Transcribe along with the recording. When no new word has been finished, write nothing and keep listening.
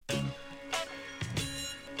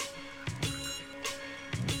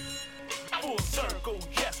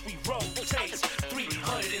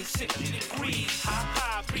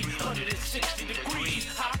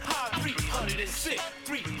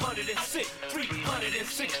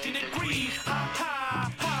160 degrees. Ha ha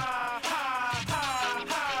ha ha ha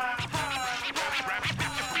ha.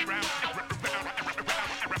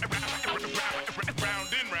 Round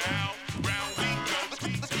and round, round we go.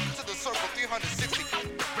 To the circle 360.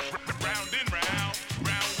 Round and round,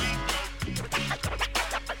 round we go.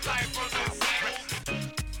 Life was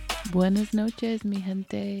insane. Buenas noches, mi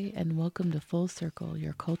gente, and welcome to Full Circle,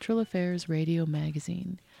 your cultural affairs radio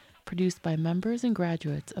magazine, produced by members and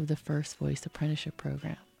graduates of the First Voice Apprenticeship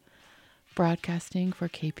Program. Broadcasting for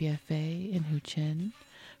KPFA in Huichin,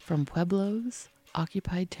 from Pueblos,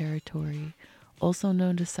 occupied territory, also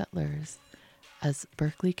known to settlers as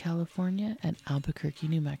Berkeley, California, and Albuquerque,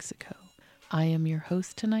 New Mexico. I am your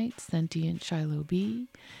host tonight, Sentient Shiloh B,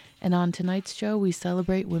 and on tonight's show we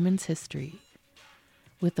celebrate women's history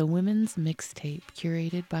with a women's mixtape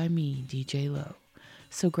curated by me, DJ Low.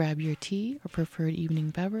 So grab your tea or preferred evening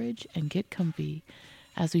beverage and get comfy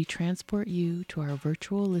as we transport you to our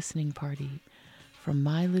virtual listening party from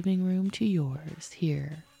my living room to yours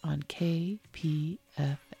here on KPFA.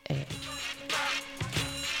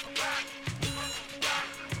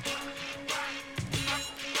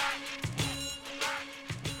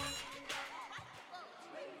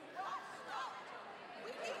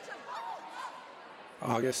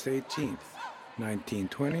 August 18th,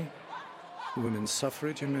 1920, Women's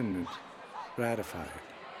Suffrage Amendment ratified.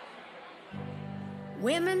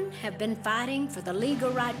 Women have been fighting for the legal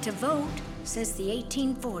right to vote since the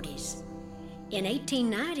 1840s. In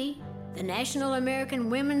 1890, the National American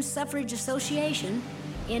Women's Suffrage Association,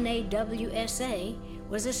 NAWSA,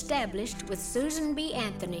 was established with Susan B.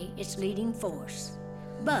 Anthony its leading force.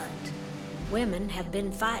 But women have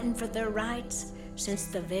been fighting for their rights since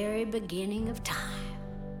the very beginning of time.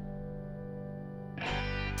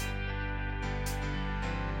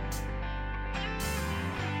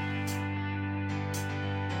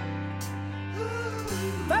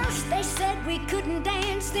 First they said we couldn't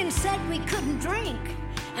dance, then said we couldn't drink.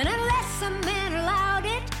 And unless a man allowed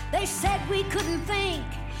it, they said we couldn't think.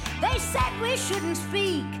 They said we shouldn't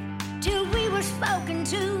speak till we were spoken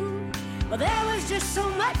to. Well, there was just so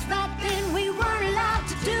much back then we weren't allowed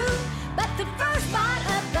to do. But the first bite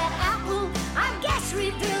of that apple, I guess,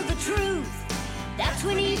 revealed the truth. That's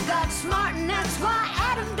when Eve got smart, and that's why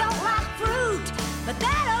Adam don't like fruit. But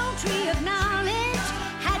that old tree of knowledge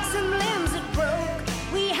had some limbs that broke.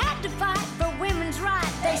 We had to fight for women's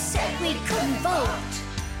rights. They said we couldn't vote.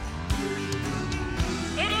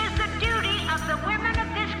 It is the duty of the women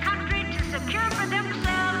of this country to secure for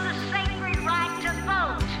themselves the sacred right to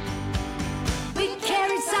vote. We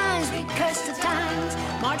carried signs, we cursed the times,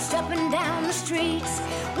 marched up and down the streets.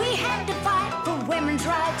 We had to fight for women's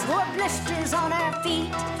rights, wore blisters on our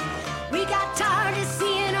feet. We got tired of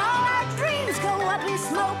seeing all our dreams go up in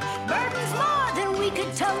smoke. Burdens more than we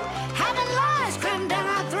could tote, having lies crammed down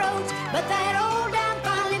our throats. But that old dam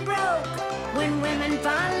finally broke when women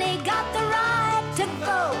finally got the right to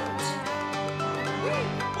vote. We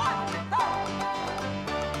want to vote.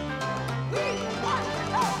 We want to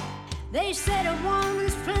vote. They said a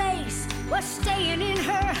woman's place was staying in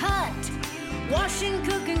her hut, washing,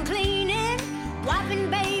 cooking, cleaning, wiping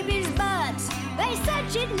babies' butts. They said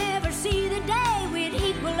she'd never see the day we'd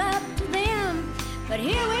equal up to them. But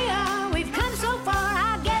here we are, we've come so far,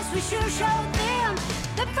 I guess we sure showed them.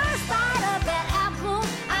 The first bite of that apple,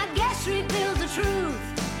 I guess, revealed the truth.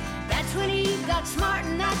 That's when Eve got smart,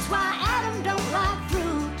 and that's why Adam don't like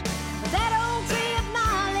fruit. But that old tree of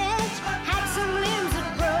knowledge had some limbs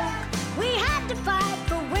that broke. We had to fight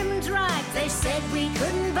for women's rights. They said we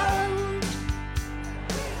couldn't vote.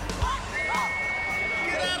 Get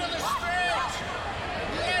out of the street!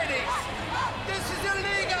 Ladies, this is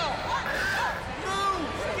illegal! Move!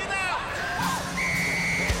 Get out!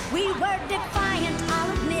 We were defiant,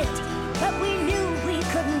 I'll admit, but we knew we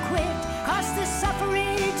couldn't quit, 'cause the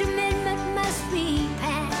suffrage amendment must be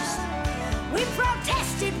passed. We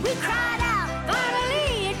protested, we cried out,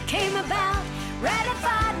 finally it came about.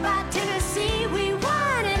 Ratified by Tennessee, we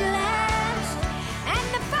won at last. And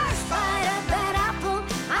the first bite of that apple,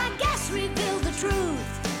 I guess, revealed the truth.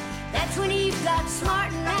 That's when Eve got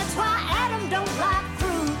smart, and that's why Adam don't like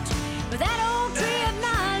fruit. But that old tree of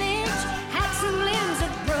knowledge had some limbs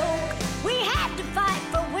that broke. We had to fight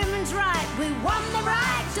for women's rights. We won the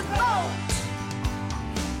right to vote.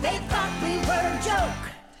 They thought we were a joke.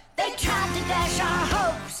 They tried to dash our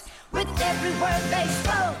hopes with every word they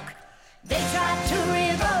spoke. They tried to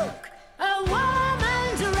revoke a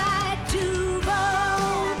woman's right to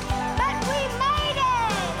vote, but we made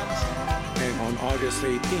it! And on August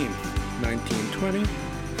 18th, 1920,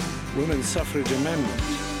 Women's Suffrage Amendment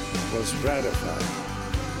was ratified.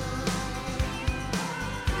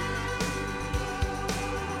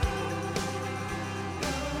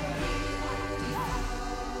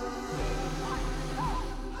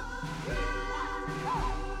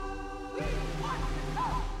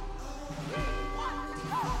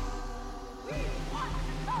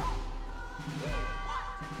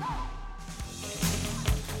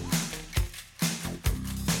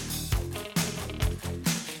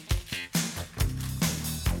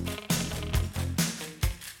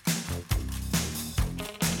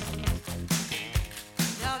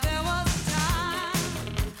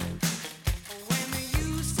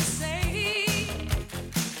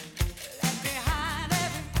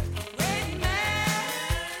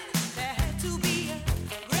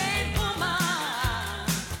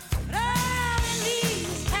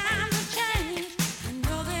 Time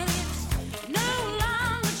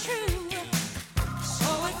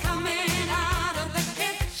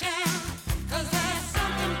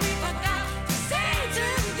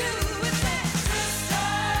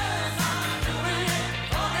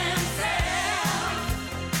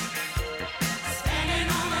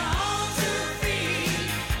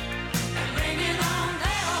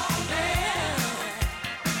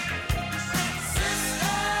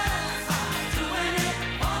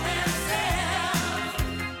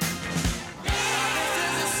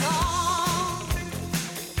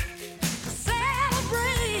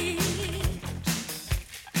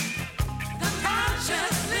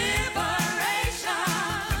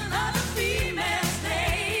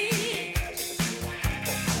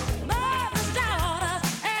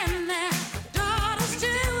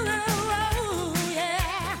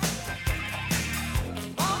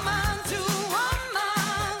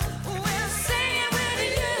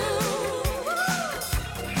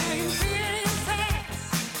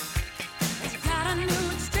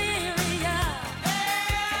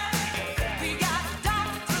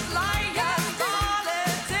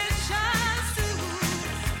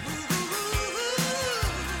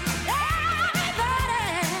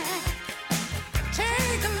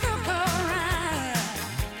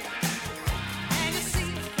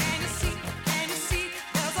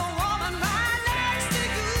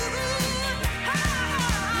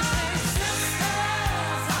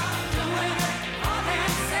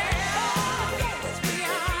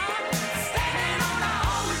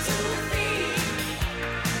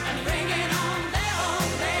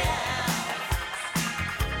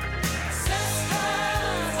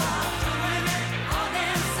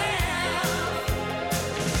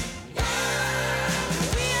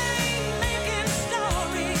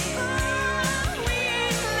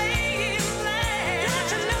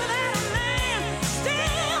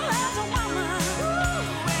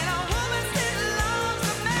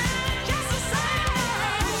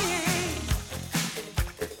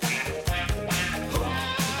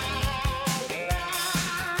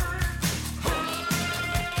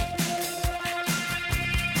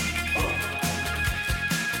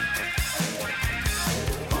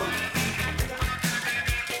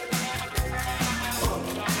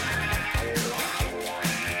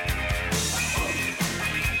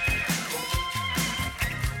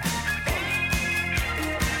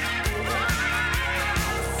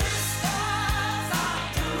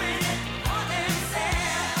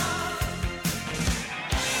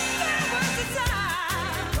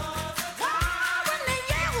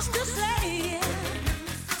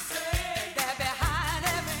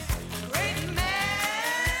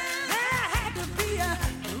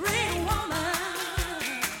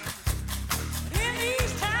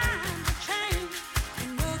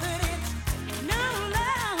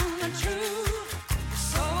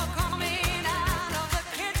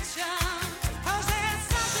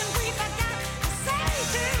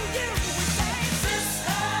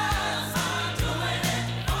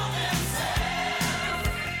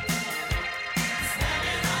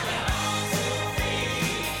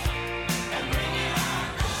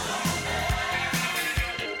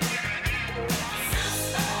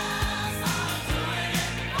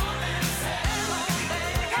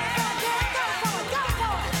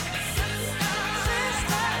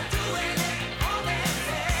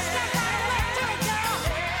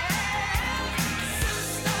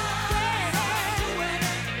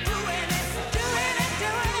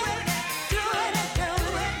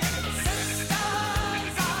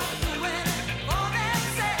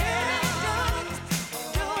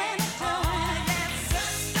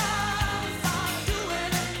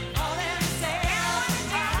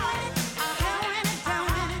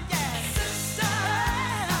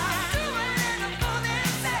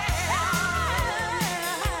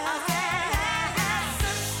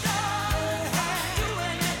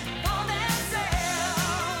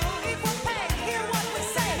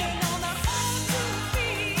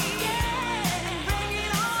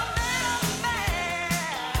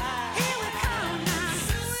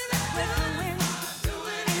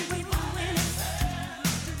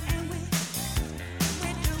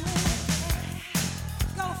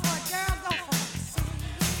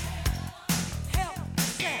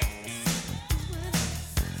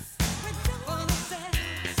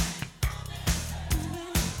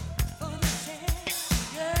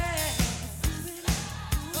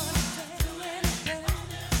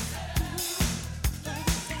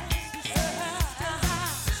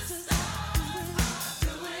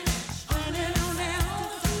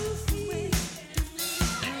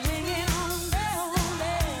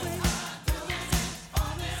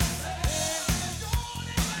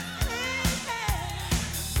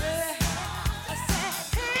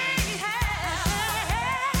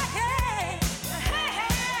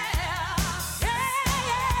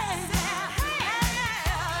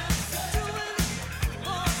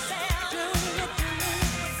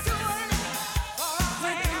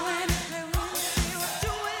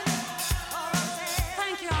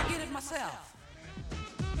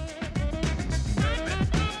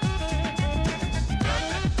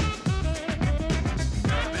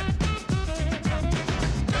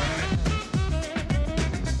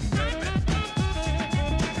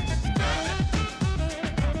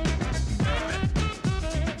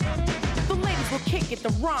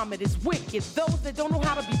rhyme, it is wicked. Those that don't know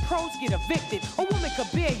how to be pros get evicted. A woman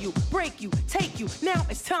could bear you, break you, take you. Now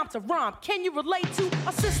it's time to rhyme. Can you relate to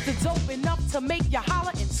a sister dope enough to make you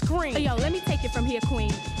holler and scream? Yo, let me take it from here,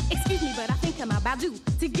 queen. Excuse me, but I think I'm about due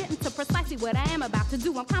to get into precisely what I am about to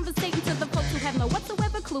do. I'm conversating to the folks who have no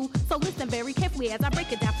whatsoever clue. So listen very carefully as I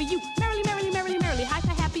break it down for you. Merrily, merrily, merrily, merrily, hyper,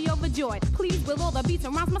 happy, overjoyed. Pleased with all the beats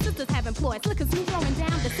and rhymes my sisters have employed. Slick as smooth throwing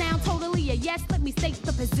down the sound, totally a yes. Let me state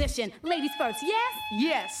the position. Ladies first, yes?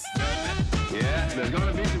 Yes. Yeah, there's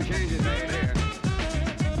gonna be some changes made here.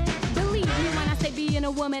 Believe me when I say being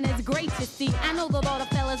a woman is great, you see. I know that all the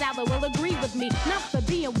fellas out there will agree with me. Not for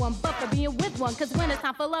being one, but for being with one. Cause when it's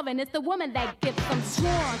time for loving, it's the woman that gets them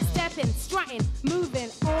strong. Stepping, strutting, moving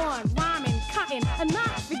on, rhyming, cutting, and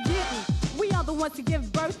not forgetting. We are the ones to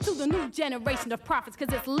give birth to the new generation of prophets, cause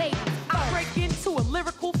it's ladies. I break into a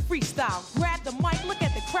lyrical freestyle. Grab the mic, look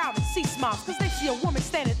at the crowd and see smiles. Cause they see a woman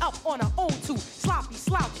standing up on her own too. Sloppy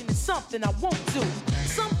slouching is something I won't do.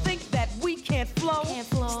 Some think that we can't flow.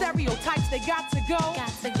 Stereotypes, they got to go.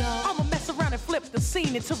 I'ma mess around and flip the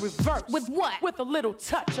scene into reverse. With what? With a little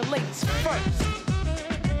touch of ladies first.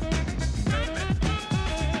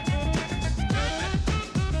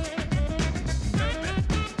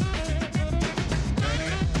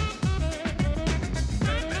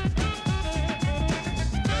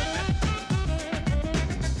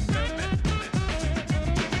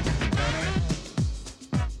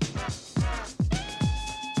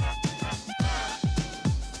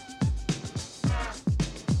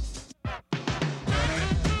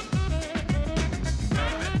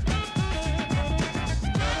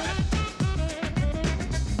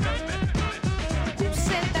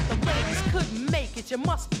 You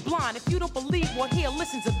must be blind if you don't believe well here,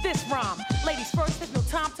 listen to this rhyme. Ladies first, there's no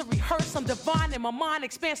time to rehearse. I'm divine and my mind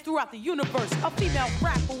expands throughout the universe. A female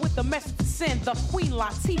rapper with a message to send. The Queen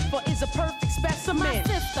Latifah is a perfect specimen. My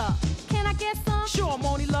sister, can I get some? Sure,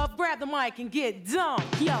 Monae love, grab the mic and get dumb.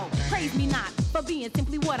 Yo, praise me not for being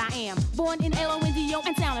simply what I am. Born in L-O-N-D-O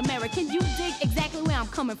and sound American. You dig exactly where I'm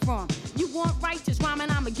coming from. You want righteous rhyming,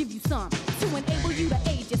 I'ma give you some. To enable you to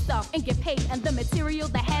age yourself and get paid. And the material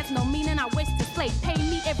that has no meaning, I wish to slay. Pay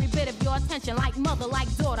me every bit of your attention, like mother, like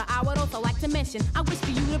daughter. I would also like to mention, I wish for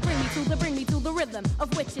you to bring me to the rhythm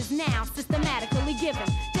of which is now systematically given.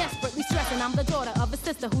 Desperately stressing, I'm the daughter of a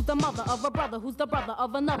sister who's the mother of a brother who's the brother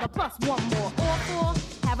of another, plus one more. All four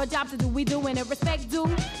have a job to do, we doing it respect due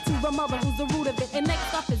to the mother who's the root of it. And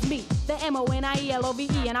next up is me, the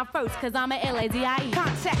M-O-N-I-E-L-O-V-E, and I'm first cause I'm a L-A-D-I-E.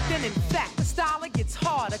 Contact and in fact, the style it gets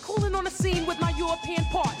harder. Cooling on the scene with my European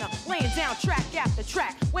partner, laying down track after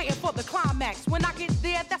track, waiting for the climax. When I get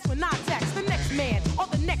there, that's when I tax the next man or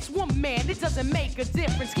the next woman. It doesn't make a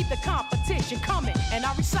difference, keep the competition coming. And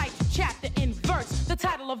I recite chapter in verse. The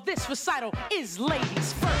title of this recital is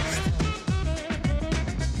Ladies First.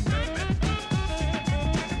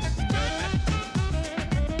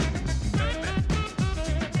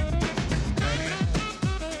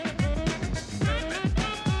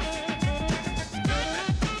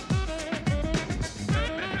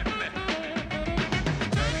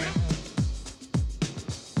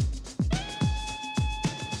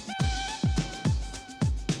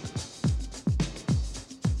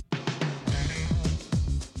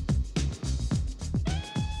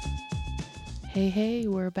 Hey,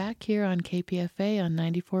 we're back here on KPFA on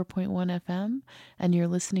 94.1 FM, and you're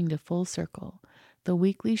listening to Full Circle, the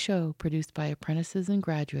weekly show produced by apprentices and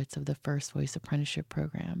graduates of the First Voice Apprenticeship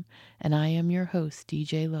Program. And I am your host,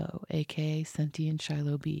 DJ Low, aka Sentient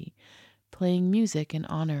Shiloh B, playing music in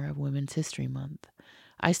honor of Women's History Month.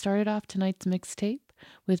 I started off tonight's mixtape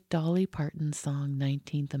with Dolly Parton's song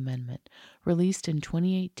 19th Amendment, released in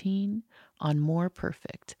 2018 on More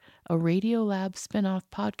Perfect, a Radiolab spin-off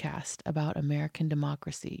podcast about American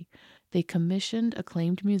democracy. They commissioned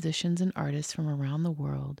acclaimed musicians and artists from around the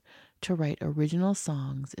world to write original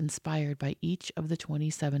songs inspired by each of the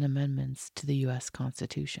 27 amendments to the U.S.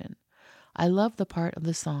 Constitution. I love the part of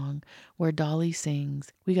the song where Dolly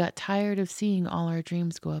sings, "We got tired of seeing all our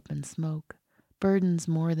dreams go up in smoke, burdens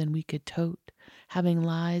more than we could tote, having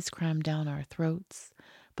lies crammed down our throats,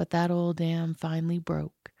 but that old dam finally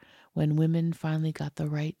broke when women finally got the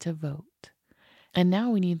right to vote. And now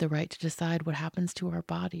we need the right to decide what happens to our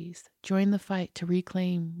bodies, join the fight to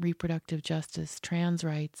reclaim reproductive justice, trans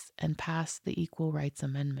rights, and pass the Equal Rights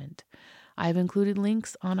Amendment." I've included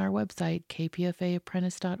links on our website,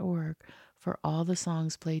 kpfaapprentice.org, for all the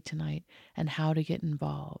songs played tonight and how to get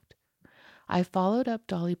involved. I followed up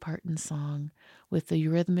Dolly Parton's song with the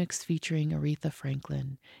Eurythmics featuring Aretha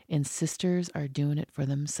Franklin in Sisters Are Doing It For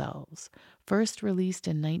Themselves, first released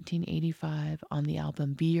in 1985 on the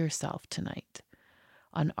album Be Yourself Tonight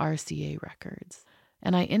on RCA Records.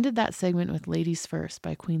 And I ended that segment with Ladies First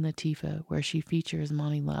by Queen Latifah, where she features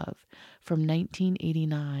Monae Love from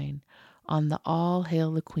 1989 on the All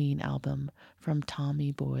Hail the Queen album from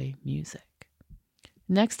Tommy Boy Music.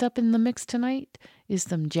 Next up in the mix tonight is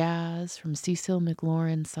some jazz from Cecile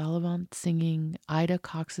McLorin Salvant singing Ida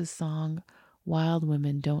Cox's song, Wild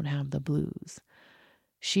Women Don't Have the Blues.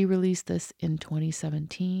 She released this in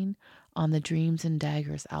 2017 on the Dreams and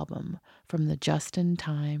Daggers album from the Just in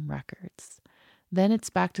Time Records. Then it's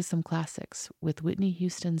back to some classics with Whitney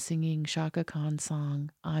Houston singing Chaka Khan's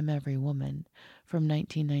song, I'm Every Woman from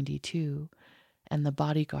 1992 and the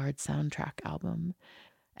Bodyguard soundtrack album.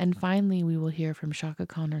 And finally, we will hear from Chaka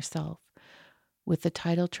Khan herself with the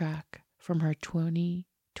title track from her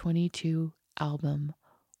 2022 album,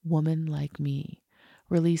 Woman Like Me,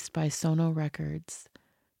 released by Sono Records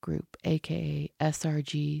Group, aka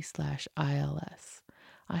SRG/ILS.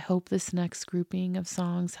 I hope this next grouping of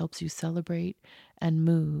songs helps you celebrate and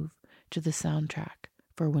move to the soundtrack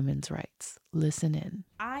for women's rights. Listen in.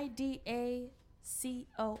 IDACOX.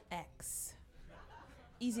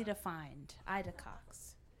 Easy to find. Ida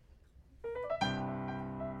Cox.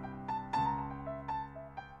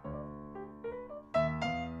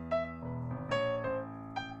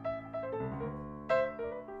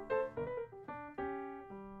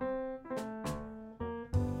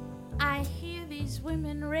 I hear these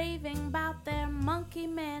women raving about their monkey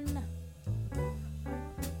men,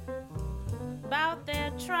 about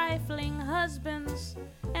their trifling husbands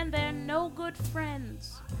and their no good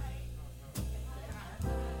friends.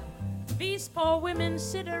 These poor women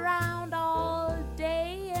sit around all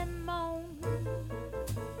day and moan,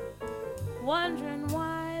 wondering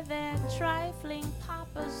why their trifling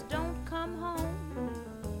papas don't come home.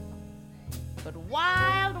 But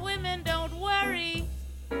wild women don't worry.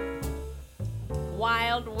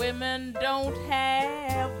 Wild women don't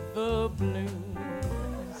have the blues.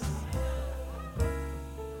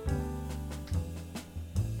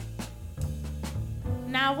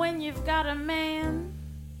 Now when you've got a man,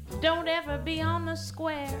 don't ever be on the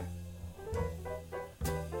square.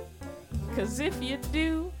 'Cause if you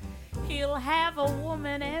do, he'll have a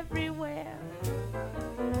woman everywhere.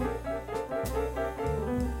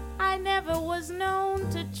 I never was known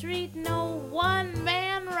to treat no one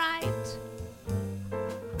man right.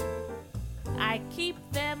 I keep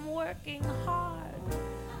them working hard,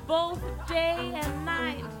 both day and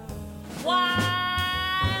night.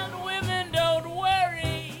 Wild women don't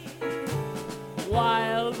worry.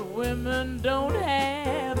 Wild women don't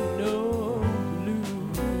have no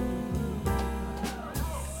blues.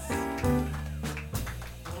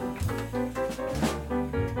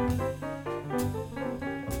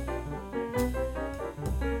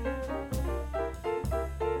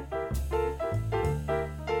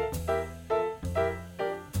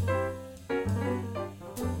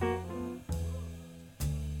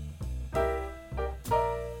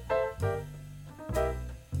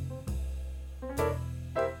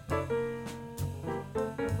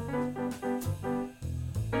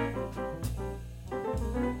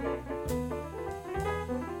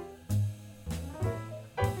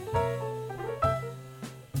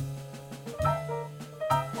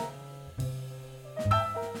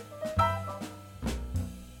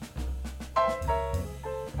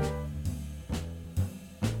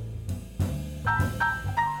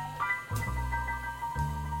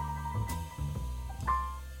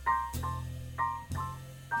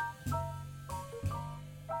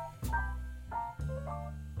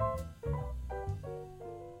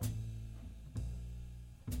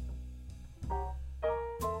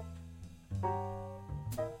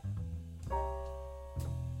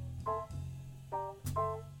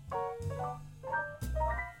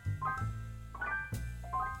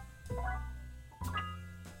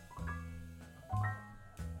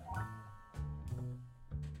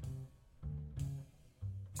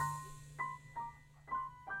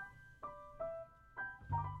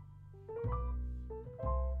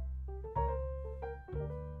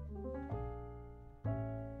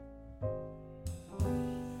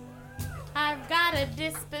 I've got a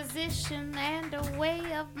disposition and a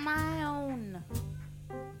way of my own.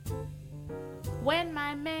 When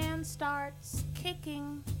my man starts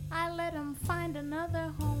kicking, I let him find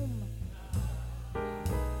another home.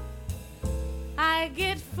 I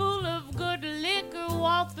get full of good liquor,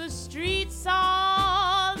 walk the streets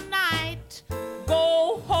all night,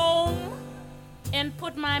 go home and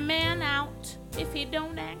put my man out if he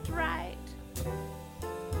don't act right.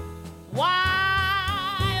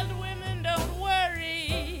 Wild women don't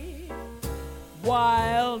worry.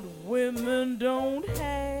 Wild women don't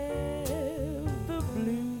have the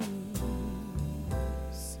blues.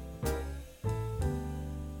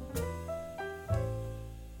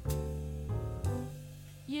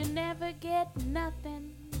 never get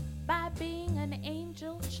nothing by being an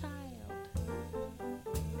angel child.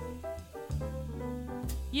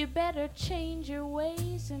 You better change your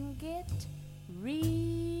ways and get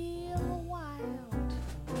real wild.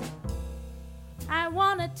 I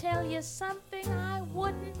wanna tell you something, I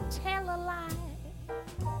wouldn't tell a lie.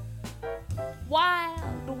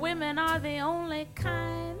 Wild women are the only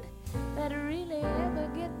kind that really ever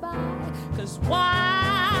get by. 'Cause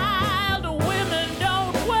wild women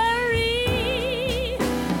don't worry.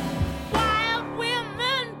 Wild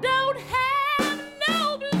women don't have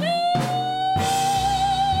no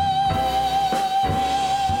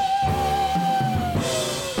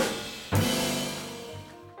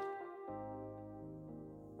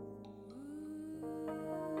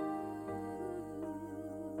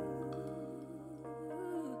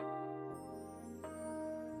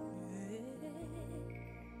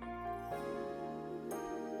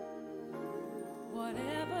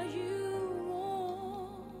Whatever you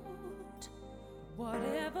want,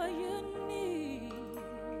 whatever you need,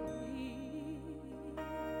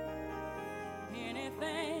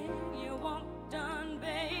 anything you want done,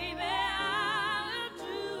 baby, I'll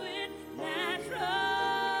do it naturally.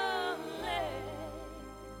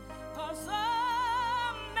 'Cause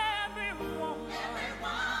I'm every woman,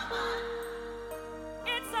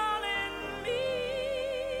 it's all in me.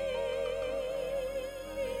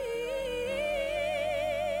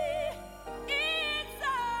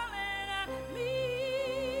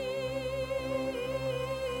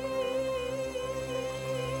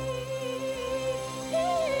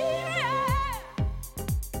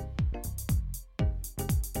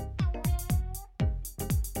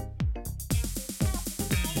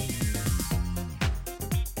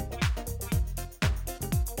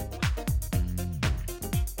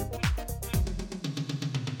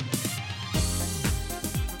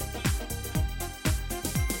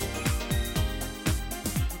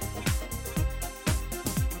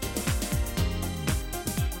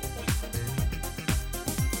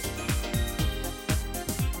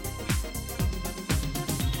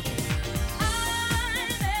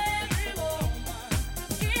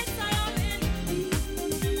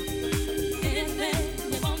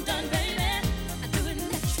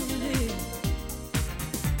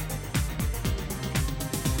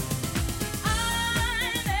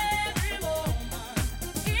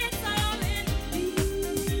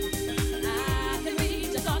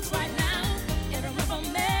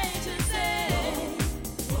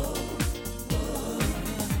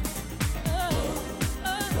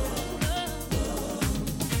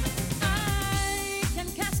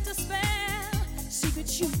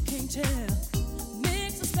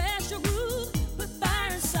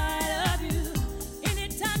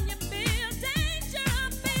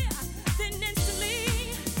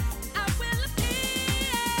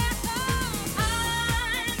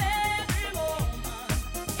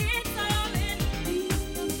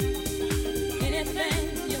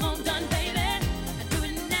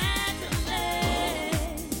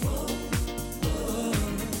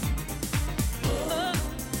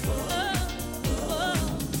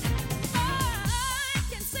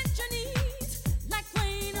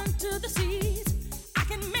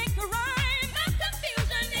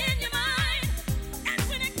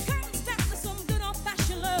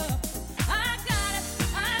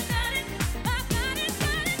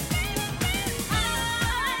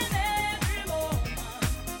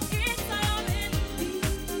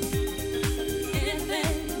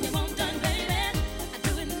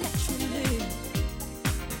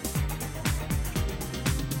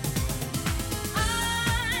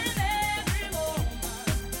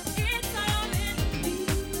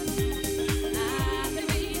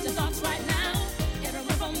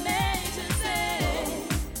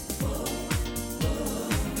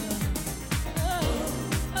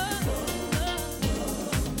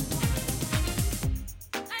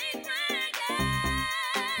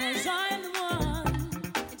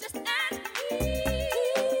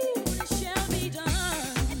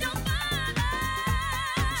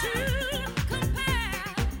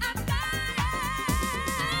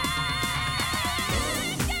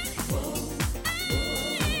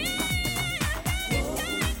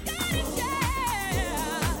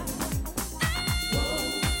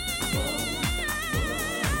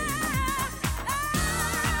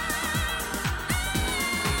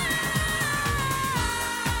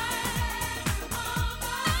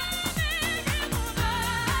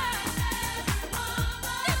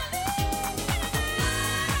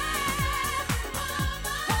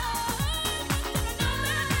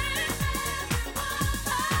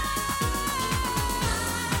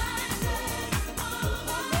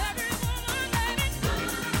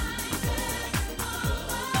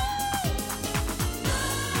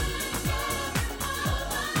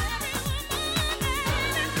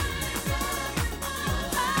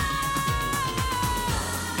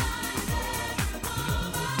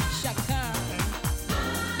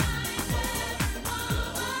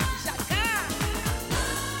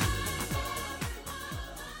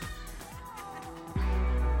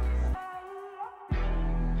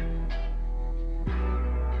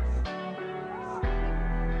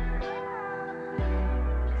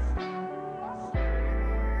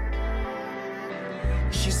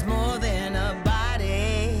 She's more than a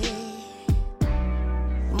body,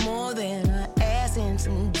 more than her ass and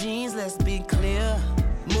some jeans, let's be clear.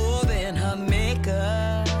 More than her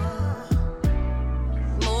makeup,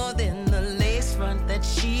 more than the lace front that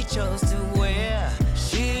she chose to wear.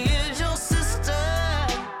 She is your sister,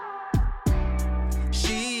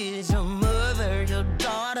 she is your mother, your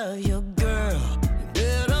daughter, your girl. You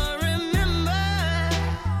better remember,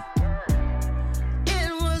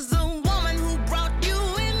 it was the woman who brought you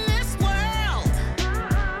in this world.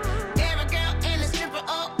 Every girl and a stripper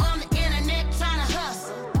all on the internet trying to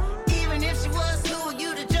hustle. Even if she was, who are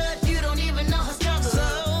you to judge? You don't even know her struggle.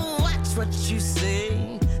 So watch what you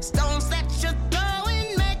say. Stones that you're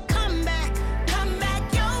throwing may come back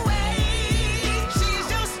your way. She's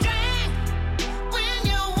your strength when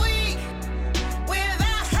you're weak.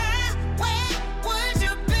 Without her, where would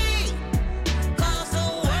you be? 'Cause the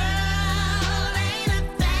world ain't a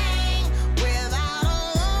thing without a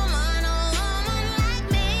woman like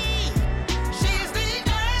me. She's the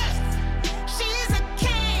earth, she's a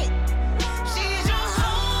king, she's your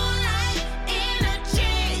whole life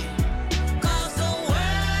energy. 'Cause the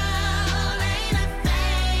world ain't a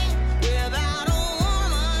thing without a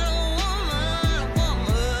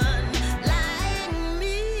woman like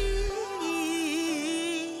me.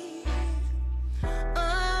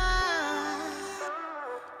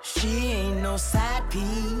 She ain't no side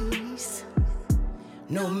piece,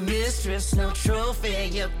 no mistress, no trophy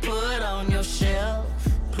you put on your shelf.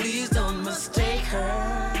 Please don't mistake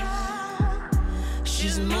her.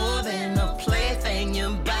 She's more than a plaything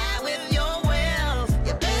you buy with your wealth.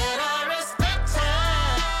 You better respect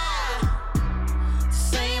her,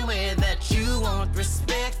 same way that you want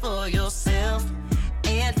respect for yourself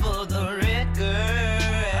and for the record.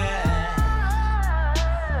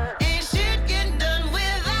 Ain't shit getting done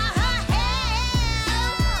without her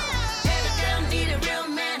help. Every girl need a real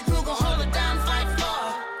man who gon' hold her down, fight for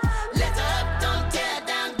her. Lift her up, don't tear her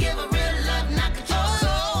down, give her real love, not control.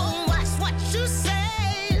 So watch what you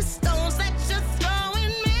say. Stones that you're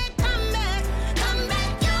throwing may come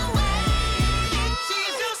back your way.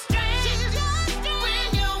 She's your strength when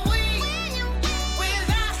you're weak.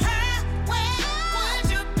 Without her, where would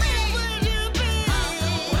you be? 'Cause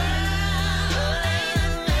the world ain't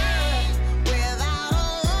a thing without a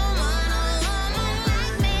woman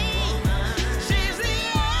like me. She's the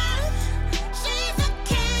earth, she's a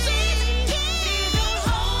king, she's your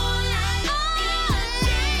whole life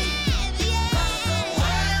energy. 'Cause the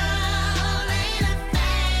world ain't a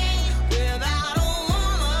thing without a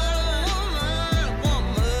woman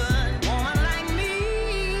like me.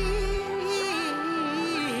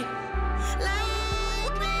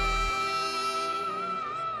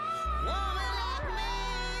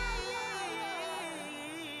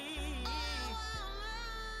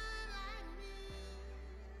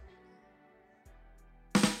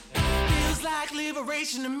 Feels like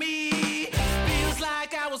liberation to me. Feels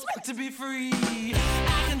like I was meant to be free.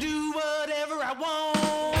 I can do whatever I want.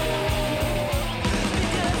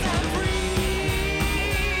 Because I'm free.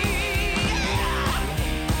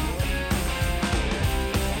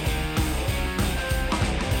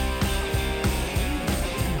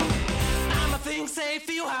 I'm a thing, say,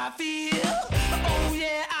 feel how I feel. Oh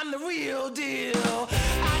yeah, I'm the real deal.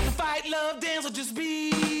 I can fight, love, dance, or just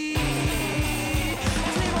be.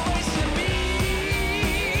 It's liberation to me.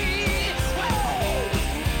 Whoa.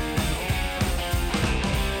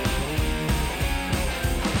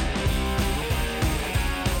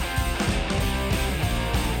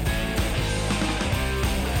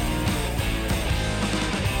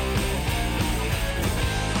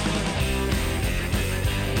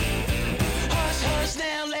 Hush, hush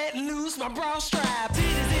now, letting loose my bra strap.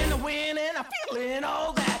 Titties in the wind and I'm feeling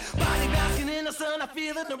all that. Body basking in the sun, I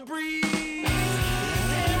feel it in the breeze.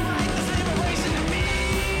 Damn right, it's liberation to me.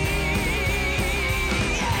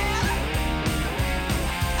 Yeah.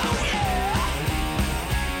 Oh yeah.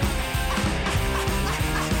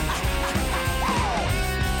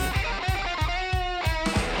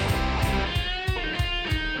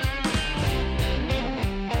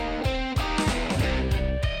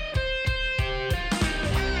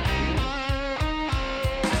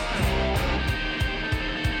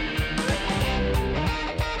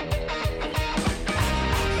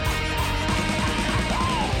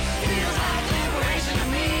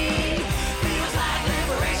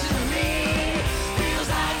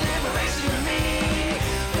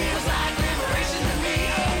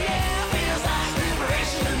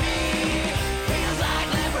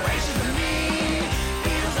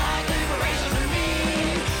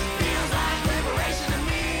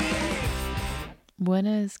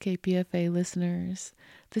 Buenas, KPFA listeners.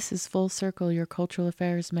 This is Full Circle, your cultural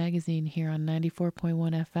affairs magazine here on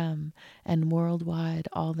 94.1 FM and worldwide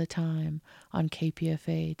all the time on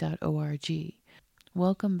kpfa.org.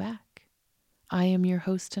 Welcome back. I am your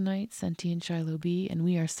host tonight, Sentient Shiloh B, and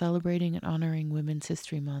we are celebrating and honoring Women's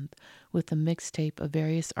History Month with a mixtape of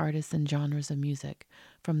various artists and genres of music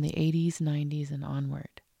from the 80s, 90s, and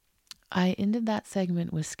onward. I ended that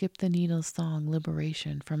segment with Skip the Needle's song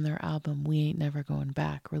Liberation from their album We Ain't Never Going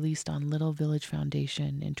Back, released on Little Village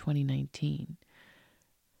Foundation in 2019.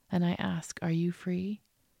 And I ask, are you free?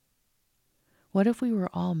 What if we were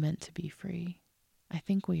all meant to be free? I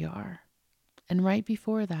think we are. And right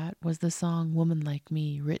before that was the song Woman Like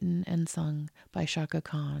Me, written and sung by Chaka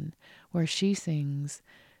Khan, where she sings,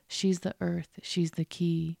 she's the earth, she's the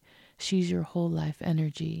key, she's your whole life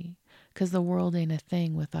energy. 'Cause the world ain't a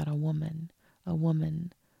thing without a woman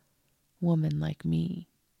like me.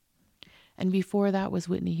 And before that was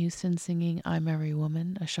Whitney Houston singing I'm Every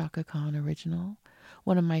Woman, a Chaka Khan original.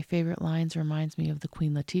 One of my favorite lines reminds me of the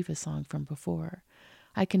Queen Latifah song from before.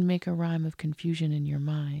 I can make a rhyme of confusion in your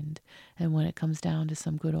mind, and when it comes down to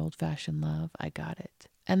some good old-fashioned love, I got it.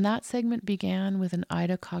 And that segment began with an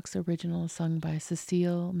Ida Cox original sung by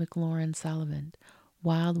Cecile McLorin Salvant,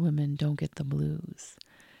 Wild Women Don't Get the Blues.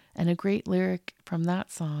 And a great lyric from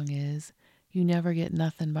that song is, you never get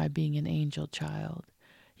nothing by being an angel child.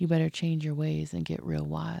 You better change your ways and get real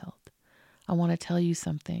wild. I want to tell you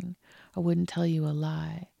something. I wouldn't tell you a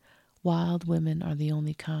lie. Wild women are the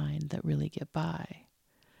only kind that really get by.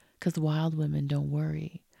 'Cause wild women don't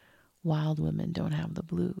worry. Wild women don't have the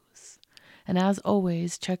blues. And as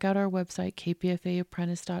always, check out our website,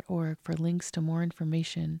 kpfaapprentice.org, for links to more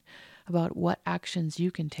information about what actions you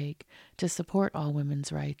can take to support all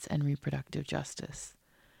women's rights and reproductive justice.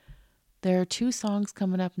 There are 2 songs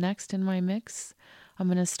coming up next in my mix. I'm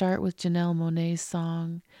going to start with Janelle Monae's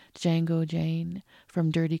song, Django Jane, from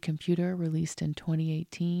Dirty Computer, released in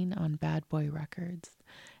 2018 on Bad Boy Records.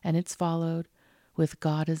 And it's followed with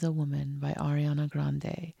God is a Woman by Ariana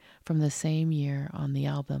Grande from the same year on the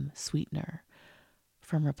album Sweetener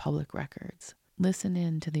from Republic Records. Listen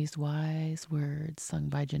in to these wise words sung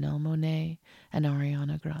by Janelle Monae and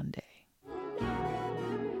Ariana Grande.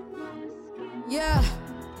 Yeah,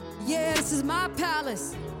 this is my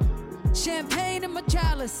palace. Champagne in my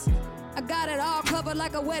chalice. I got it all covered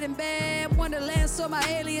like a wedding band. Wonderland, so my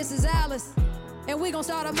alias is Alice. And we gon'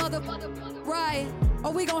 start a mother riot.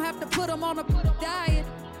 Or we gon' have to put them on a diet.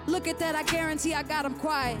 Look at that, I guarantee I got them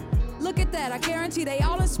quiet. Look at that, I guarantee they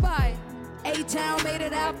all inspired. A-Town made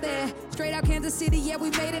it out there. Straight out Kansas City, yeah, we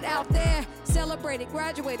made it out there. Celebrated,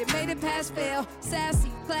 graduated, made it past fail. Sassy,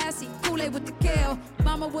 classy, Kool-Aid with the kale.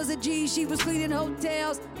 Mama was a G, she was cleaning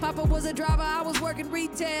hotels. Papa was a driver, I was working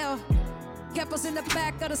retail. Kept us in the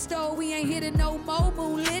back of the store, we ain't hitting no more.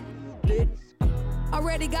 Moonlit,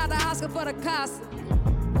 already got the Oscar for the Casa.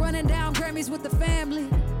 Running down Grammys with the family.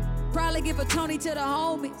 Probably give a Tony to the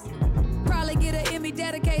homies. Probably get an Emmy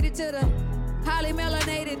dedicated to the highly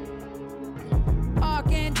melanated.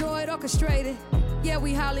 Arc Android orchestrated. Yeah,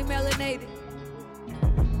 we highly melanated.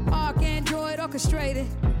 Arc Android orchestrated.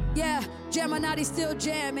 Yeah, Gemini still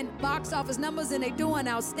jamming. Box office numbers and they doing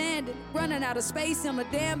outstanding. Running out of space on the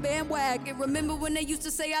damn bandwagon. Remember when they used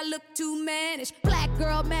to say I look too mannish? Black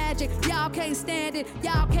girl magic, y'all can't stand it.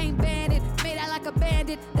 Y'all can't ban it. Made out like a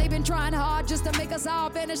bandit. They've been trying hard just to make us all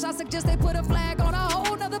vanish. I suggest they put a flag on a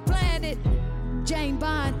whole nother planet. Jane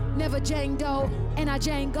Bond, never Jane Doe. And I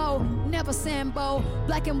Django, never Sambo.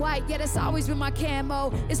 Black and white, yeah, that's always been my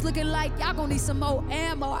camo. It's looking like y'all gon' need some more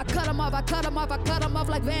ammo. I cut 'em off, I cut 'em off, I cut 'em off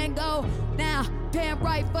like Van Gogh. Now, pan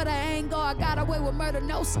right for the angle. I got away with murder,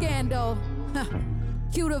 no scandal.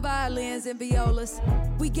 Cue the violins and violas.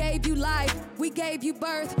 We gave you life, we gave you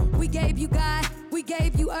birth, we gave you God, we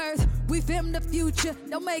gave you earth. We filmed the future,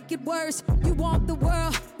 don't make it worse. You want the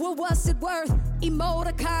world, well what's it worth?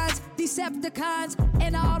 Emoticons, Decepticons,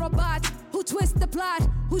 and Autobots who twist the plot,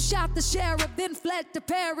 who shot the sheriff, then fled to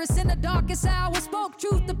Paris. In the darkest hour, spoke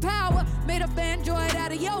truth to power. Made a Android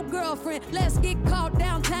out of your girlfriend. Let's get caught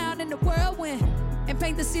downtown in the whirlwind. And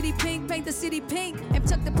paint the city pink, and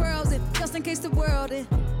tuck the pearls in, just in case the world in.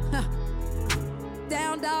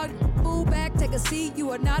 Down dog, move back, take a seat,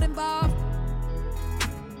 you are not involved.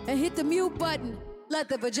 And hit the mute button, let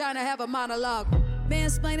the vagina have a monologue.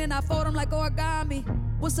 Mansplaining, I fold them like origami.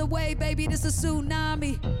 What's the way, baby, this a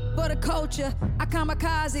tsunami. For the culture, I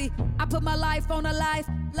kamikaze, I put my life on a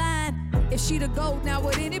lifeline. If she the GOAT, now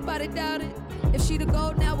would anybody doubt it? If she the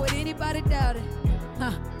GOAT, now would anybody doubt it?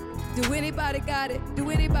 Do anybody got it? Do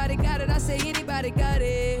anybody got it? I say anybody got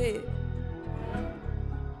it.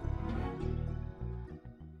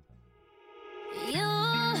 You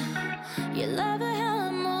You love it how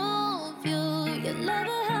I move you. You love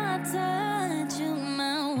it how I touch you,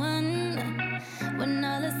 my one. When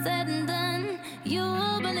all is said and done, you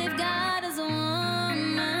believe God is a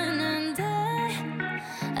woman, and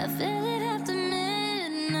I feel it after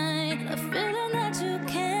midnight, a feeling that you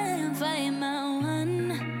can't fight, my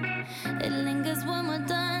one. It lingers when we're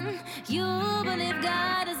done. You believe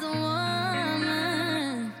God is a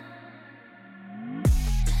woman.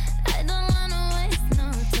 I don't wanna waste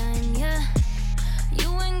no time, yeah. You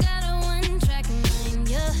ain't got a one-track mind,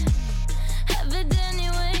 yeah. Have it any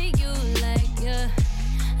way you like, yeah.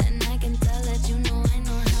 And I can tell that you know I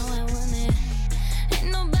know how I want it.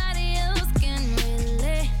 Ain't nobody else can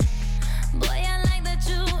relate. Boy, I like that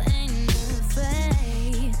you ain't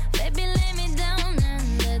afraid. Baby, lay me down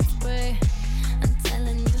and let's pray. I'm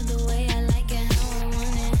telling you the way I like it, how I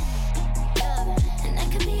want it. Yeah. And I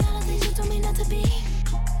can be all the things you told me not to be.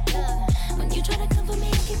 Yeah. When you try to come for me,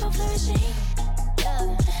 I keep on flourishing.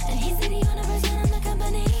 Yeah. And he's in the universe and I'm the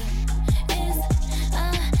company.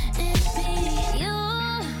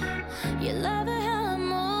 You love it how I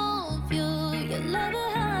move you. You love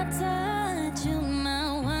it how I touch you,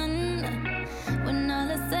 my one. When all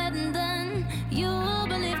is said and done, you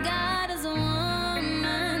believe God is a woman,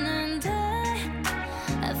 and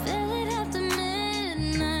I feel it after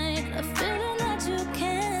midnight, a feeling that you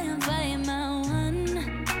can't fight, my one.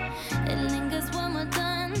 It lingers when we're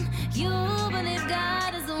done. You believe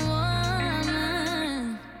God is a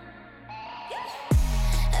woman.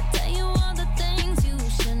 I tell you all the things you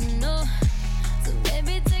should know. So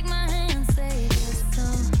baby, take my hand, say this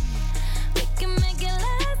song. We can make it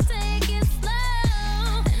last, take it slow.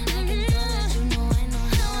 And I can tell that you know I know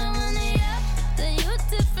how I want it, yeah. That you're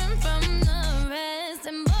different from the rest.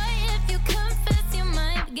 And boy, if you confess, you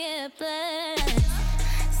might get blessed.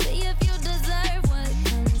 See if you deserve what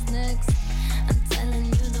comes next. I'm telling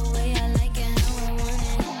you the way I like it, how I want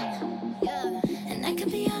it. Yeah. And I can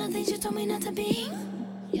be all the things you told me not to be.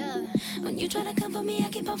 Yeah. When you try to come for me, I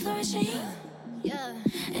keep on flourishing. Yeah.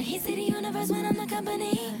 And he see the universe when I'm the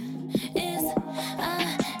company. It's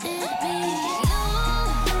and me.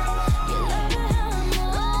 You love it how I move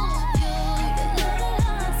you. You love it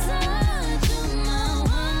how I touch you, my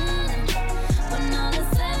one. When all is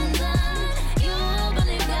said and done, you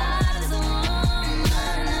believe God is a woman,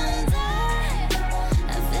 and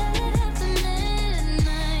I feel it after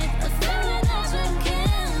midnight, a feeling that you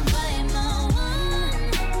can't fight, my one.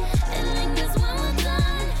 It lingers when we're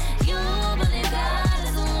done. You believe God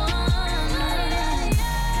is a woman.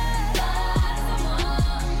 God is a woman.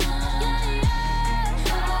 Yeah, yeah.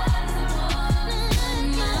 God is a woman.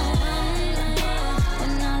 My one.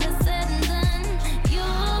 When all is said and done, you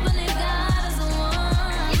believe God is a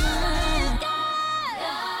woman.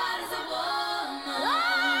 God is a woman.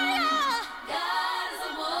 God is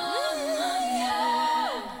a woman.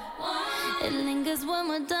 Yeah. It lingers when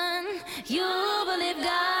we're done. You believe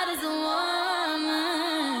God is a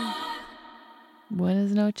woman.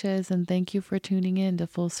 Buenas noches, and thank you for tuning in to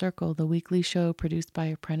Full Circle, the weekly show produced by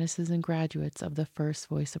apprentices and graduates of the First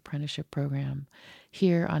Voice Apprenticeship Program,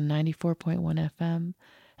 here on 94.1 FM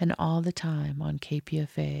and all the time on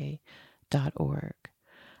kpfa.org.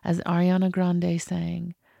 As Ariana Grande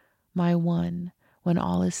sang, "My one, when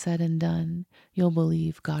all is said and done, you'll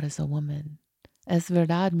believe God is a woman. Es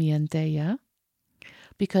verdad, mi gente, yeah?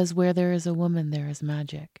 Because where there is a woman, there is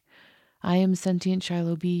magic." I am Sentient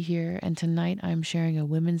Shiloh B here, and tonight I'm sharing a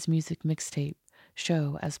women's music mixtape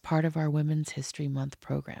show as part of our Women's History Month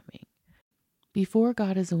programming. Before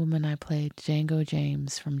God is a Woman, I played Django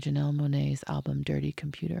James from Janelle Monae's album Dirty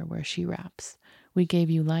Computer, where she raps, "We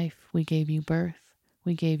gave you life, we gave you birth,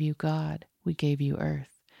 we gave you God, we gave you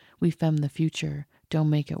earth. We fem the future,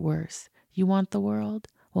 don't make it worse. You want the world?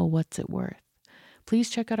 Well, what's it worth?"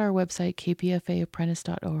 Please check out our website,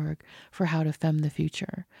 kpfaapprentice.org, for how to fem the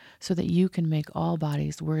future, so that you can make all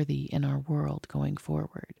bodies worthy in our world going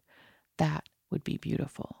forward. That would be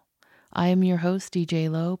beautiful. I am your host, DJ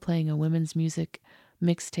Low, playing a women's music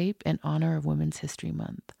mixtape in honor of Women's History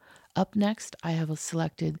Month. Up next, I have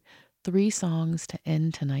selected 3 songs to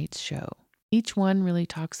end tonight's show. Each one really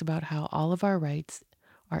talks about how all of our rights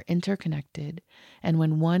are interconnected, and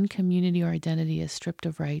when one community or identity is stripped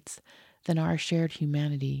of rights, then our shared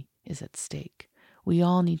humanity is at stake. We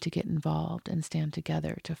all need to get involved and stand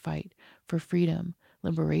together to fight for freedom,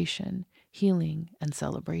 liberation, healing, and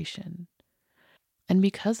celebration. And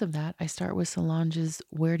because of that, I start with Solange's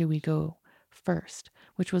Where Do We Go First,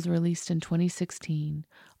 which was released in 2016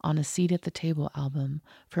 on a Seat at the Table album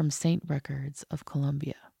from Saint Records of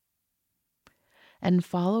Colombia. And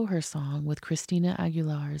follow her song with Christina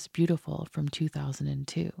Aguilera's Beautiful from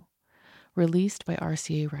 2002. released by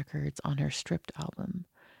RCA Records on her Stripped album.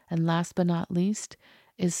 And last but not least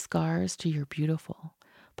is Scars to Your Beautiful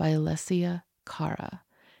by Alessia Cara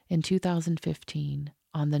in 2015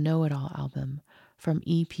 on the Know It All album from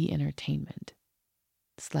EP Entertainment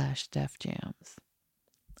 / Def Jams.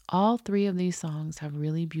 All three of these songs have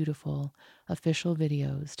really beautiful official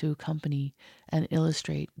videos to accompany and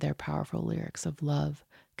illustrate their powerful lyrics of love,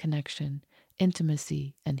 connection,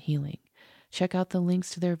 intimacy, and healing. Check out the links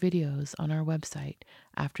to their videos on our website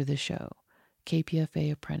after the show,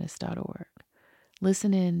 kpfaapprentice.org.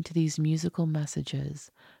 Listen in to these musical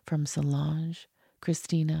messages from Solange,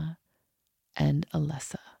 Christina, and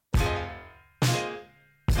Alessia.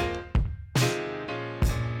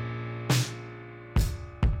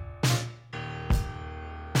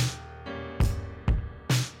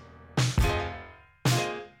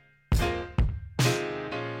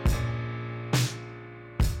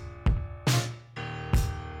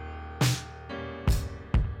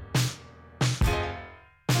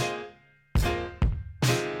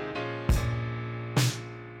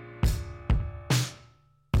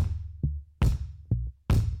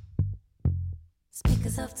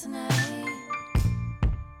 Speakers of tonight,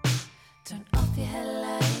 turn off your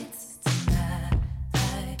headlights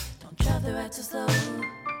tonight. Don't drive the ride too slow,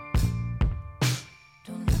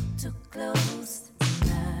 don't look too close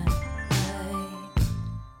tonight.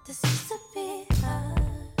 This used to be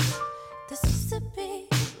us, this used to be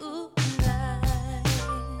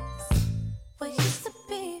nice. What used to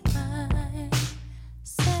be mine,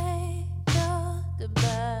 say your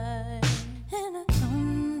goodbye. And I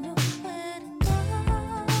don't know where to go.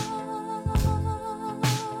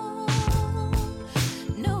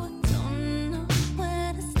 No, I don't know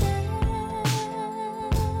where to stay.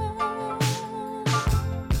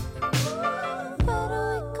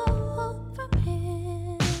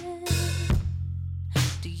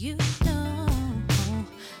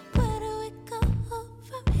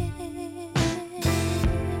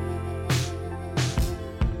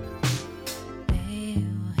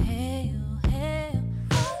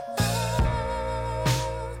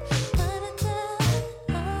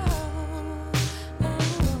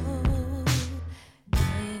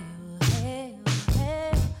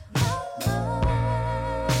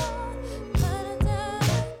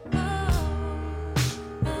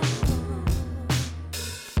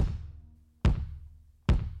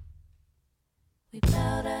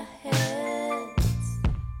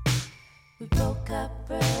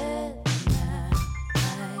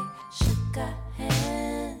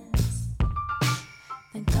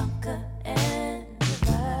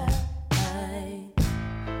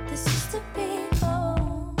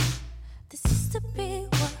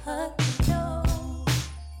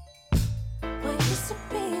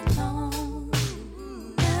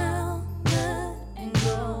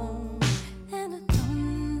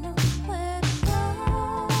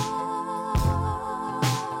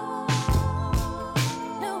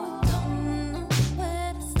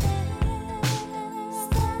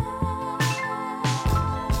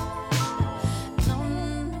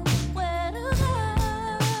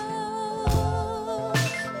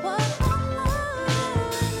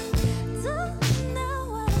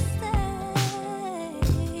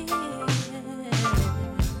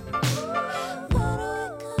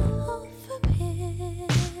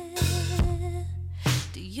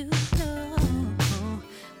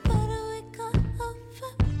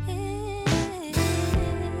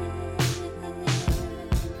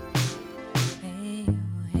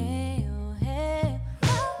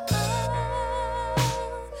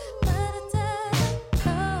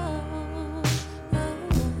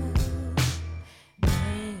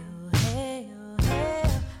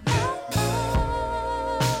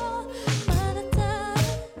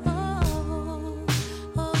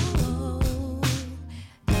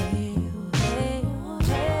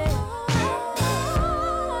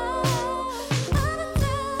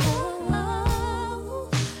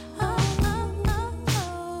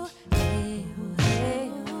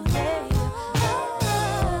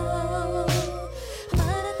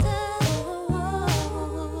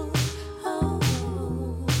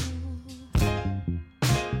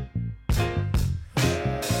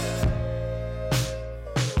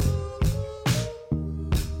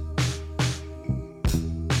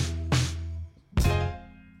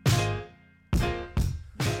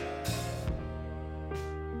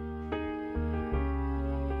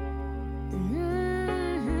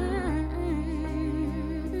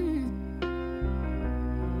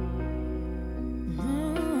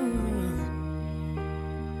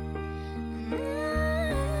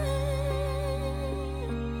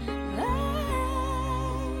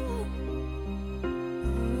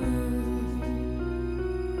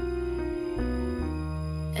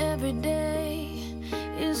 every day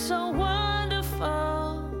is so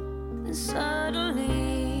wonderful, and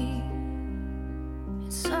suddenly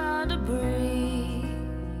it's hard to breathe.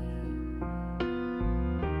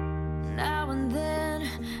 Now and then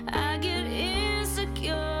I get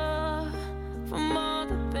insecure from all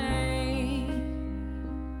the pain.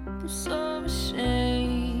 I'm so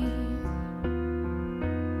ashamed.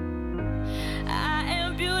 I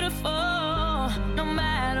am beautiful, no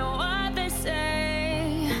matter what they say.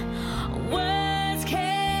 Words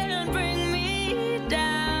can't bring me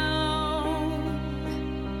down.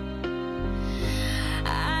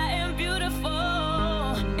 I am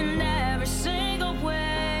beautiful in every single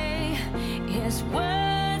way. Yes,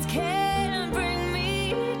 words can't bring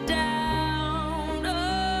me down.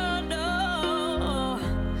 Oh, no.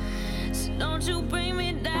 So don't you bring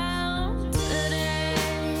me down today.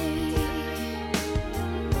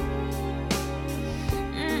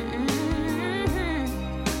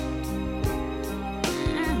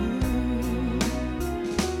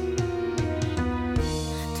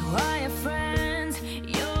 To all your friends,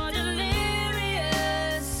 you're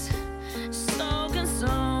delirious, so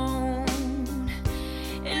consumed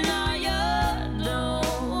in all your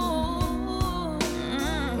doom.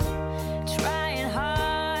 Trying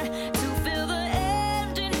hard to fill the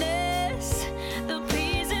emptiness, the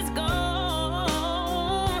piece is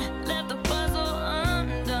gone. Left the puzzle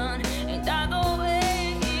undone, and I go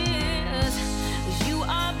ways. 'Cause you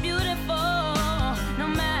are beautiful, no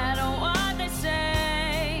matter what they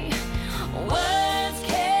say. Words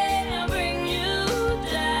can't bring you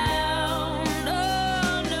down. No,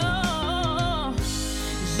 no.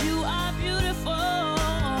 'Cause you are beautiful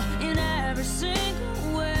in every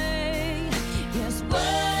single way. Yes,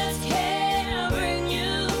 words can't bring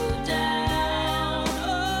you down.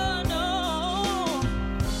 Oh, no.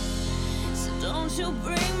 So don't you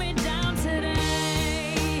bring me down today.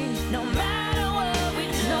 No matter what we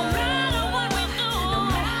do, no matter what we do, no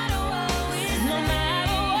matter what we say, no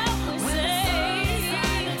matter what we say.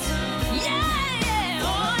 Yeah, yeah,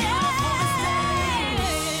 oh yeah.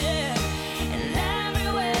 And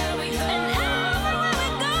everywhere we go, and everywhere we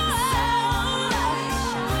go,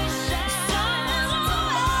 we shine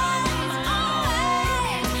always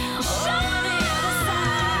on the other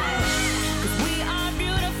side. 'Cause we are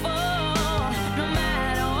beautiful, no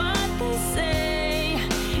matter what they say.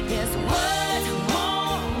 Yes, words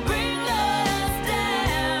won't bring us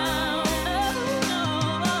down. No,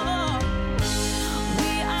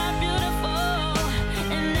 we are beautiful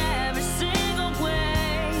in every single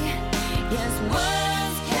way. Yes,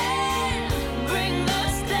 words can bring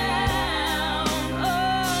us down.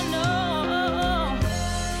 Oh, no.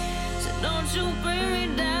 So don't you bring me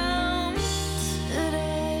down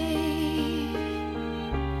today.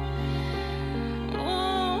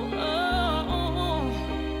 Oh, yeah.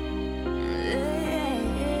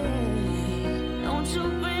 Don't you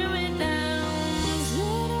bring me down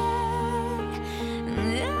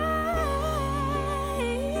today.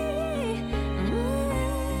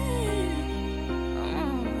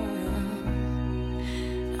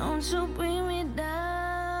 Don't you bring me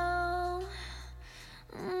down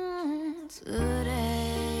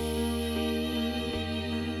today.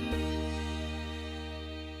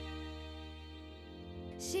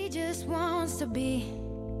 She just wants to be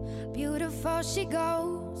beautiful. She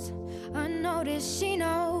goes unnoticed. She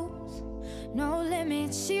knows no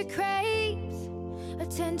limits. She craves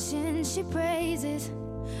attention. She praises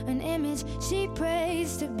an image she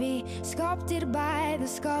prays to be sculpted by the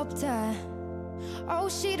sculptor. Oh,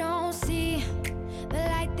 she don't see the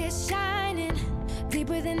light that's shining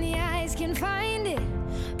deeper than the eyes can find it.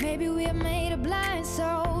 Maybe we're made of blind,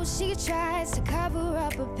 so she tries to cover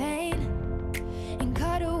up her pain and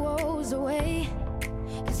cut her woes away.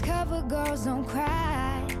 'Cause cover girls don't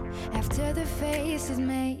cry after the face is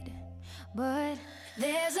made. But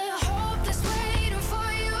there's a hope that's waiting for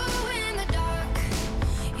you in the dark.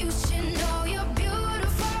 You should know you're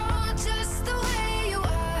beautiful just the way you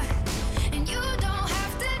are. And you don't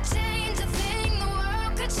have to change a thing, the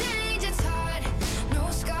world could change its heart. No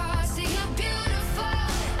scars, see you're beautiful.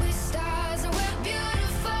 We're stars and we're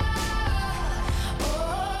beautiful.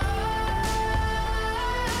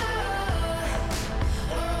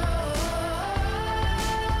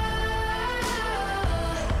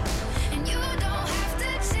 And you don't have to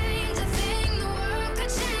change a thing, the world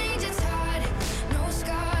could change its heart. No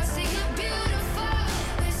scars, see you're beautiful.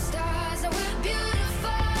 We're stars and we're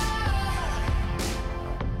beautiful.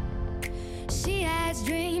 She has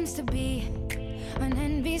dreams to be an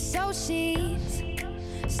envy, so she's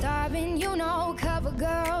starving. You know, cover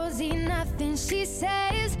girls eat nothing. She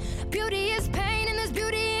says beauty is pain and there's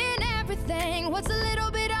beauty in everything. What's a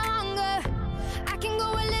little bit of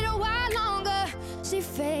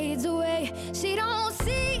fades away. She don't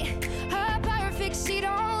see her perfect, she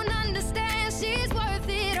don't understand she's worth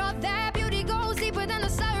it. All that beauty goes deeper than the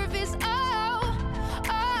surface. Oh,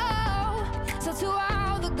 oh. So to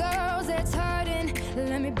all the girls that's hurting,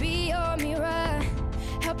 let me be your mirror,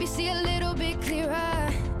 help you see a little bit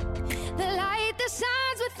clearer, the light that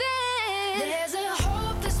shines within. There's a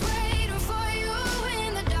hope that's waiting for you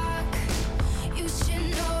in the dark. You should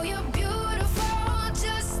know you're beautiful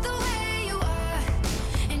just the way you are,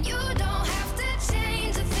 and you don't have to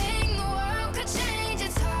change a thing. The world could change,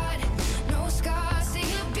 it's hard. No scars, see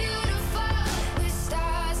you're beautiful. We're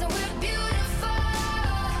stars and we're beautiful.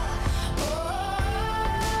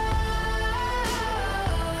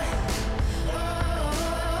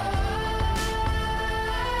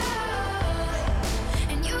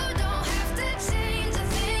 And you don't have to change a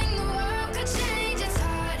thing. The world could change, it's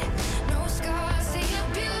hard. No scars, see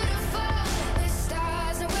you're beautiful. We're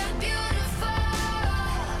stars and we're beautiful.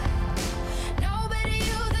 No better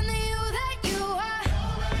you than the you that you are.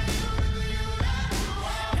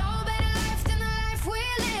 No better life than the life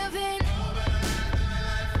we're living.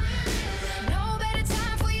 No better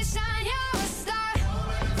time for you shine, you're a star.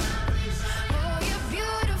 Oh, you're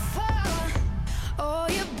beautiful. Oh,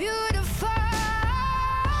 you're beautiful.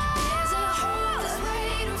 There's a hope that's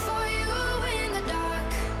waiting for you in the dark.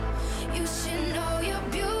 You should know you're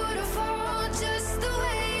beautiful just the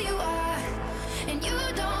way you are, and you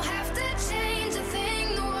don't have to change a thing.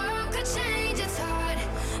 The world could change, it's hard.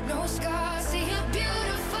 No scars, see you're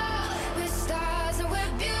beautiful. We're stars and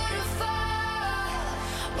we're beautiful.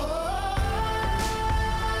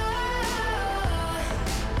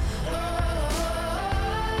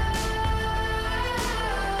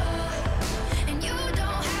 And you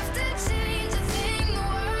don't have to change a thing. The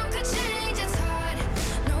world could change, it's hard.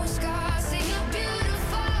 No scars, see you're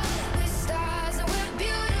beautiful. We're stars and we're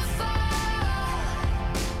beautiful.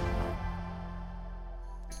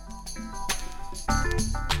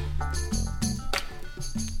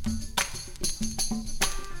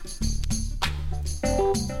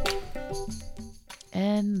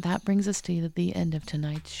 And that brings us to the end of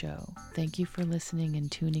tonight's show. Thank you for listening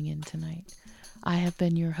and tuning in tonight. I have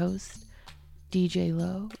been your host, DJ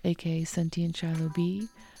Low, aka Sentient Shiloh B,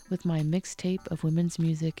 with my mixtape of women's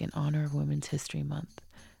music in honor of Women's History Month.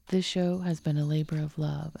 This show has been a labor of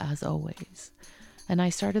love, as always. And I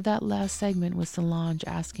started that last segment with Solange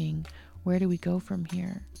asking, where do we go from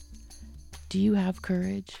here? Do you have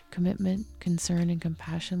courage, commitment, concern, and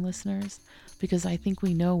compassion, listeners? Because I think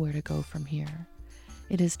we know where to go from here.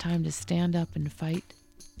 It is time to stand up and fight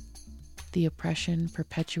the oppression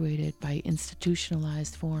perpetuated by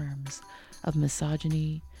institutionalized forms of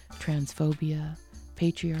misogyny, transphobia,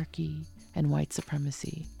 patriarchy, and white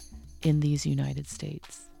supremacy in these United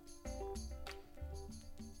States.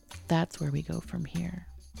 That's where we go from here.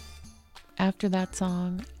 After that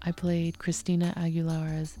song, I played Christina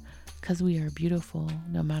Aguilera's "'Cause We Are Beautiful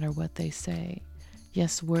No Matter What They Say.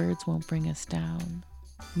 Yes, words won't bring us down.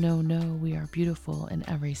 No, we are beautiful in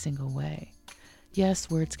every single way. Yes,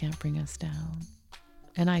 words can't bring us down."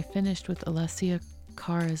 And I finished with Alessia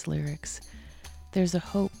Cara's lyrics, "There's a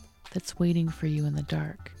hope that's waiting for you in the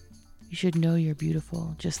dark. You should know you're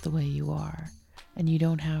beautiful just the way you are, and you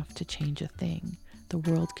don't have to change a thing. The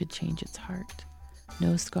world could change its heart.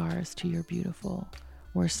 No scars to your beautiful.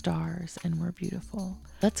 We're stars and we're beautiful.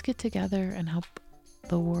 Let's get together and help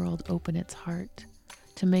the world open its heart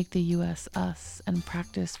to make the U.S. us and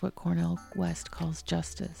practice what Cornel West calls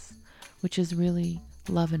justice, which is really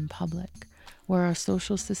love in public, where our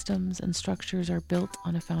social systems and structures are built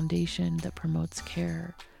on a foundation that promotes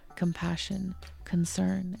care, compassion,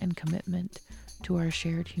 concern, and commitment to our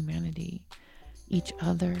shared humanity, each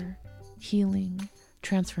other, healing,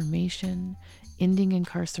 transformation, ending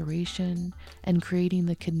incarceration, and creating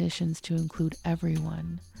the conditions to include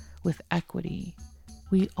everyone with equity.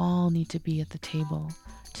 We all need to be at the table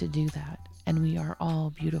to do that, and we are all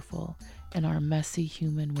beautiful in our messy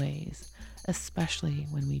human ways, especially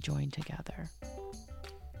when we join together.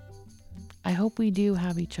 I hope we do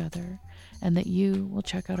have each other, and that you will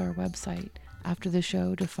check out our website after the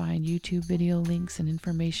show to find YouTube video links and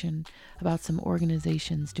information about some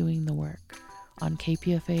organizations doing the work on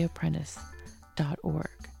kpfaapprentice.org.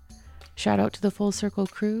 Shout out to the Full Circle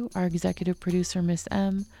crew, our executive producer, Miss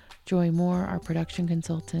M, Joy Moore, our production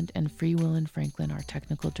consultant, and Free Willin Franklin, our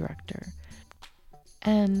technical director.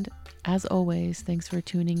 And as always, thanks for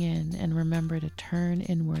tuning in, and remember to turn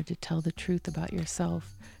inward to tell the truth about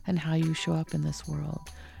yourself and how you show up in this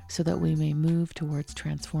world so that we may move towards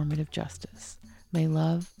transformative justice. May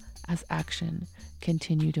love as action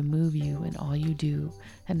continue to move you in all you do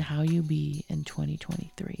and how you be in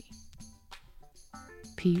 2023.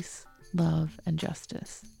 peace, love, and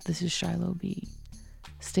justice. This is Shiloh B.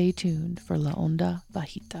 Stay tuned for La Onda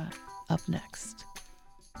Bajita up next.